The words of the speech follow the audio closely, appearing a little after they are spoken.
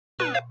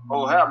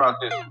Oh, how about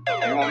this?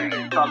 You want me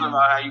to talk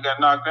about how you got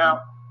knocked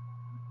out?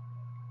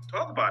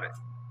 Talk about it.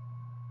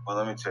 Well,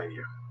 let me tell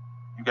you.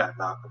 You got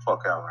knocked the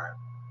fuck out, right?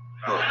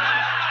 Look,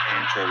 let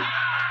me tell you.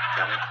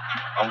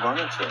 I'm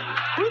gonna tell you.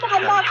 You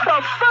got knocked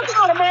the fuck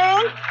out,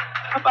 man.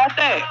 How about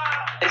that?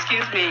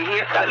 Excuse me,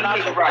 here,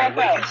 right.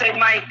 What did you say,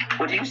 Mike?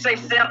 What did you say,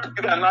 Simp?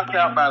 You got knocked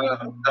out by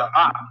the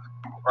op,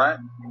 right?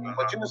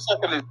 But you was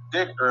sucking his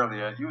dick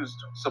earlier. You was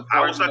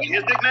supporting. I was sucking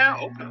his dick now?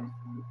 Okay.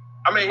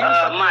 I mean, he was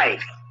sucking,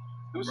 Mike.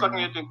 He was sucking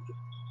your dick.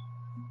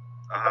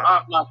 The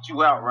op knocked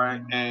you out,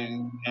 right?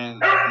 And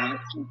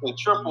the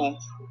triple.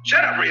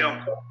 Shut up,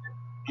 Rio.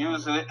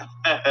 Using it.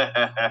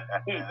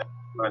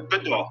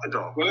 Good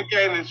dog. When it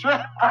came to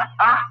triple.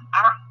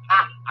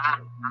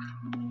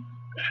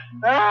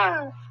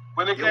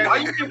 When it came why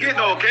you keep getting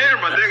on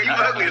camera, nigga? You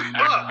ugly as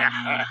fuck.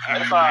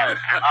 That's all right.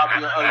 I'll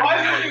be ugly. Why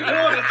you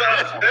doing this to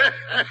us, man?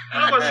 I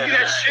don't want to see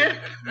that shit.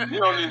 You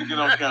don't need to get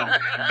on camera.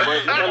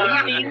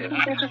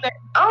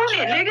 Own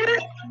it, nigga.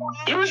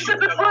 You was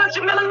sipping for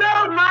Jamila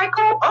Mills,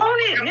 Michael. Own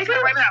it, nigga.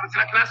 Right now.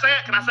 Can I say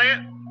it? Can I say it?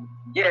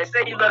 Yeah,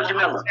 say you love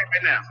Jamila. I'm gonna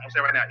say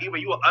it right now. Eva,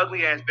 you an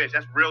ugly ass bitch.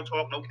 That's real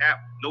talk, no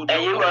cap, no joke.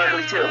 And you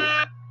ugly too.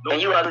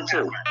 And you ugly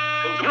too.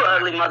 You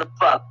ugly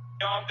motherfucker.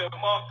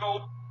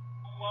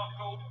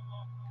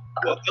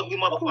 You an ugly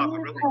motherfucker,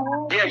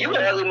 really? Yeah, you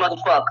an ugly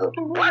motherfucker.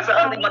 Why is an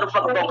ugly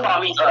motherfucker gonna call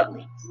me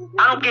ugly?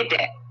 I don't get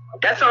that.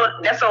 That's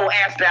old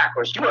ass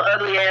backwards. You an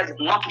ugly ass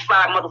monkey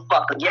fried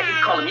motherfucker. Yeah,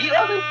 you calling me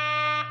ugly?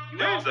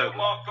 You is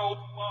ugly.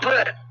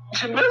 But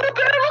Jamila better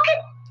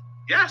looking?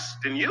 Yes,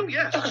 then you,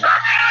 yes.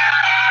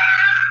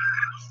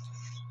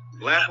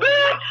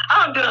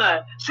 I'm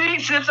done. See,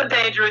 Sips are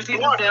dangerous. He's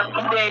a simp.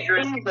 I'm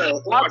dangerous.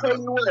 I'll tell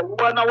you what. You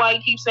wanna know why he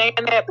keeps saying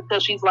that?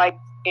 Because she's like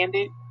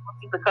ended.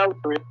 He's the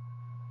culprit.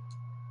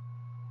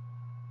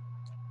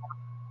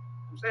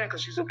 I'm saying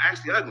because she's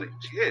actually ugly.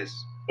 She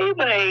is.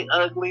 Eva ain't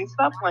ugly.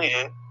 Stop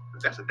playing.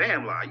 That's a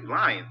damn lie. You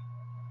lying.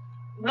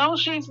 No,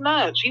 she's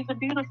not. She's a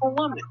beautiful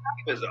woman.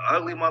 She's an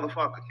ugly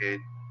motherfucker,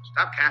 kid.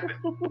 Stop capping.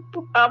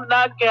 I'm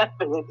not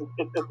capping.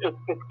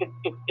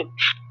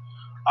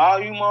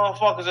 All you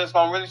motherfuckers that's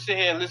gonna really sit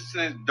here and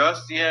listen to this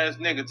dusty ass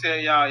nigga tell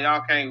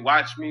y'all can't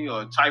watch me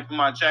or type in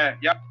my chat.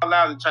 Y'all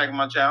allowed to type in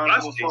my chat.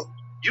 Dusty?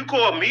 You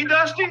call me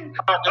Dusty?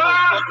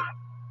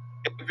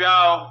 If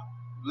y'all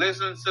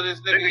listen to this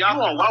nigga, y'all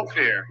on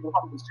welfare.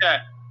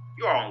 Chat.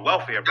 You are on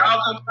welfare, bro.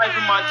 Y'all can type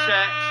in my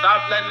chat.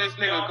 Stop letting this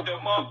nigga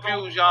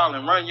confuse y'all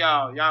and run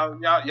y'all.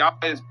 Y'all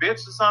is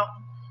bitch or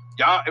something.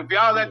 Y'all, if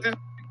y'all let this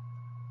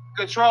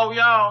control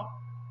y'all,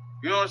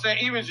 you know what I'm saying?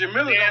 Even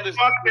Jamila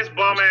fuck this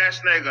bum ass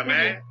nigga,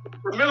 man.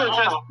 Jamila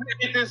just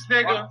played this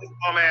nigga. Fuck this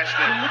bum ass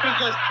nigga. Jamila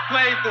just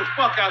played the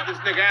fuck out this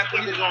nigga after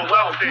he was on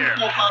welfare.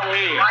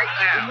 Right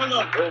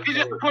now. He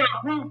just put a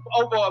roof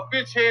over a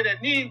bitch head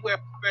that need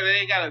welfare that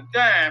ain't got a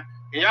dime.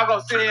 And y'all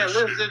gonna sit here and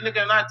listen to this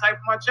nigga and not type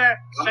in my chat?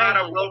 I'm not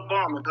a real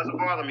bum. It doesn't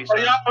bother me. So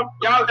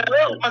y'all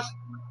just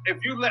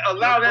if you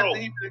allow that to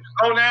even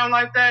go down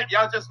like that,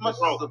 y'all just much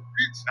as a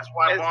bitch. That's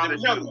why as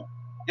Jamila.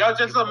 Y'all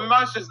just as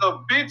much as a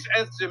bitch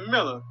as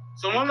Jamila.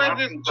 So don't let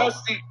this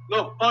dusty,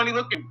 little funny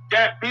looking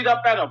gat beat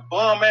up at a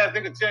bum ass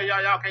nigga tell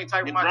y'all can't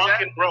type in my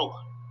chat. Broke.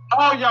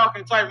 All y'all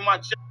can type in my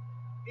chat.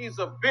 He's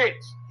a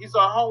bitch. He's a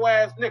hoe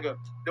ass nigga.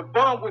 The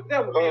bum would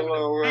never be able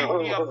to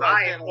beat me up.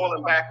 I ain't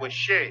falling back with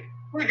shit.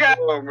 We got.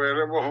 Oh man,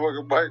 that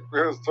motherfucker Mike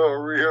Mills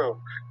told Rio,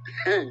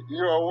 hey,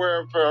 you on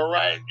welfare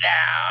right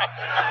now.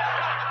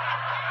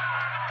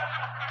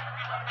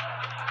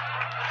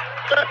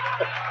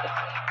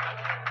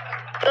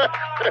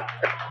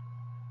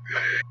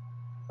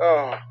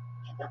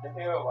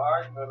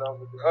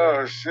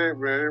 Oh shit,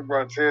 man! It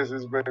brought tears to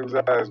his baby's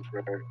eyes,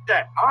 man.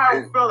 I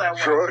don't feel that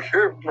way.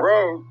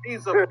 Bro,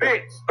 he's a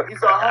bitch.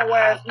 He's a hoe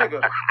ass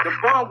nigga. The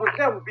bum would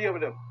never be able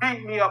to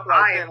beat me up like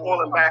that. I ain't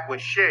falling back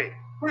with shit.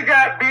 We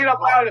got beat up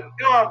out of the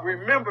dog.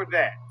 Remember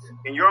that.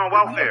 And you're on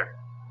welfare.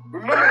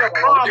 Remember the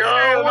bum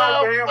standing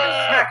over him and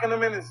smacking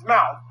him in his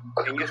mouth.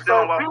 And you're still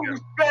on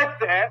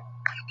welfare.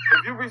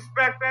 If you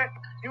respect that,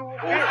 you will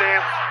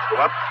stand.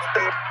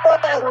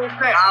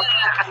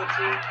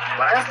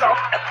 That's all.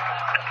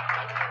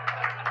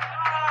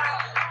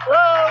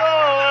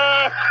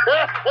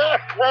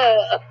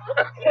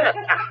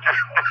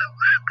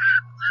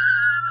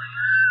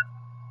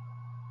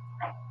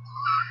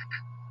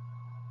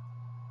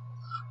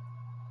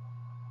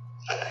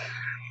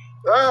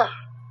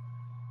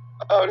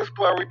 Oh, this is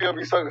why we gonna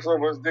be sucking so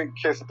much dick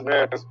kissing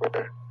ass,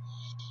 man.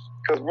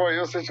 Cause boy,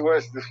 your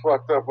situation is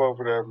fucked up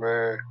over there,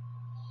 man.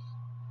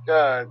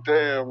 God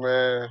damn,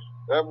 man.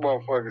 That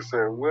motherfucker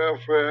said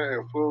welfare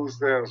and food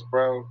stamps,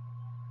 bro.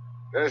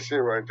 That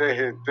shit right there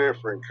hit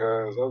different,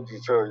 cuz. I'm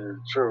just telling you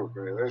the truth,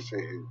 man. That shit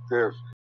hit different.